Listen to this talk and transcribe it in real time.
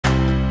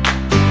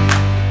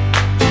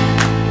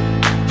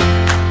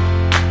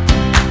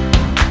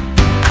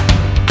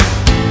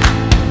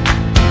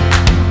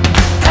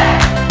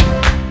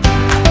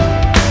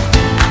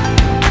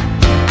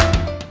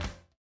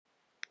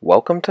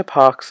Welcome to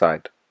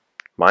Parkside.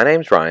 My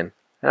name's Ryan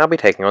and I'll be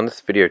taking on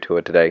this video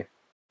tour today.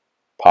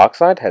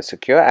 Parkside has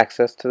secure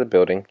access to the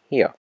building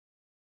here.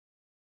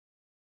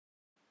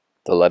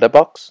 The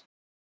letterbox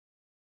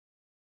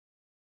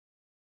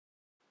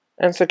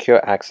and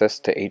secure access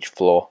to each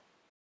floor.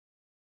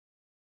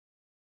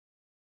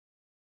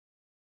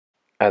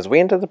 As we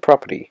enter the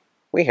property,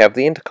 we have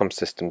the intercom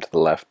system to the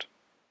left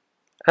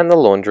and the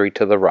laundry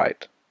to the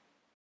right.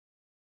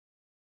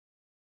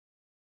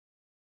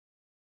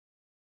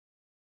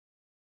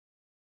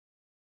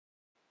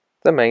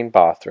 The main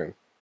bathroom.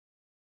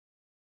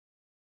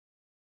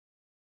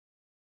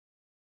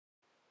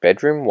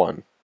 Bedroom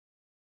 1.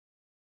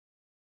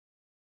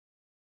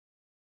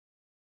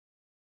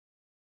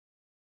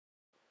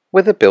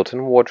 With a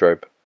built-in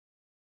wardrobe.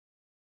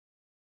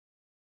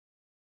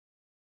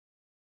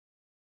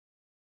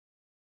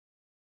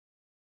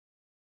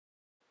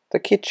 The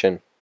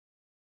kitchen.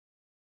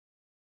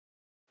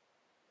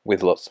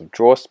 With lots of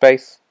drawer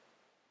space,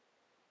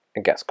 a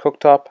gas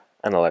cooktop,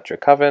 an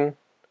electric oven,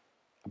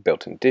 a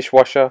built-in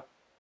dishwasher,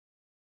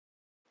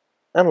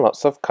 and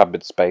lots of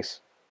cupboard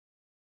space.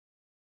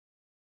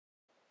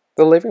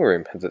 The living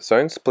room has its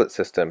own split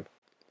system,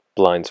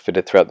 blinds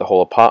fitted throughout the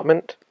whole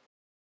apartment,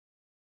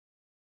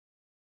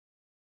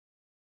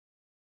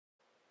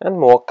 and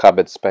more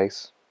cupboard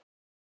space.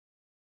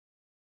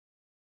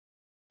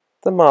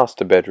 The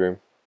master bedroom.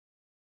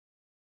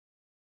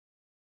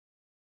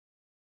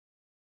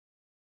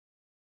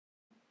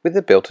 With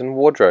a built-in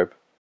wardrobe.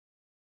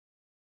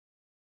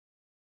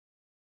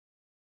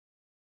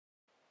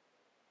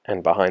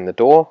 And behind the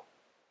door,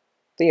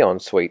 the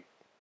ensuite.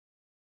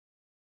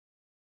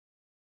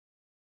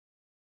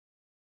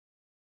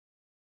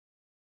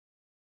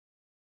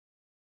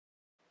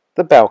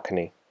 The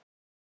balcony.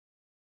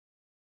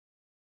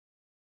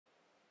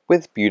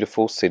 With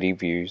beautiful city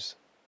views.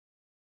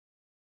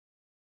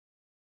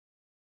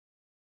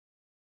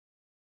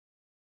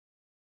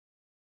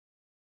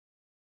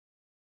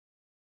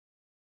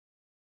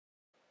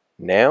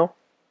 Now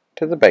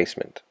to the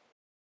basement.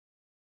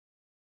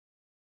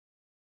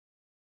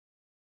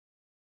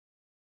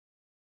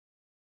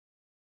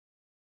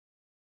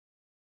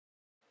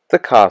 The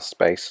car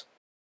space.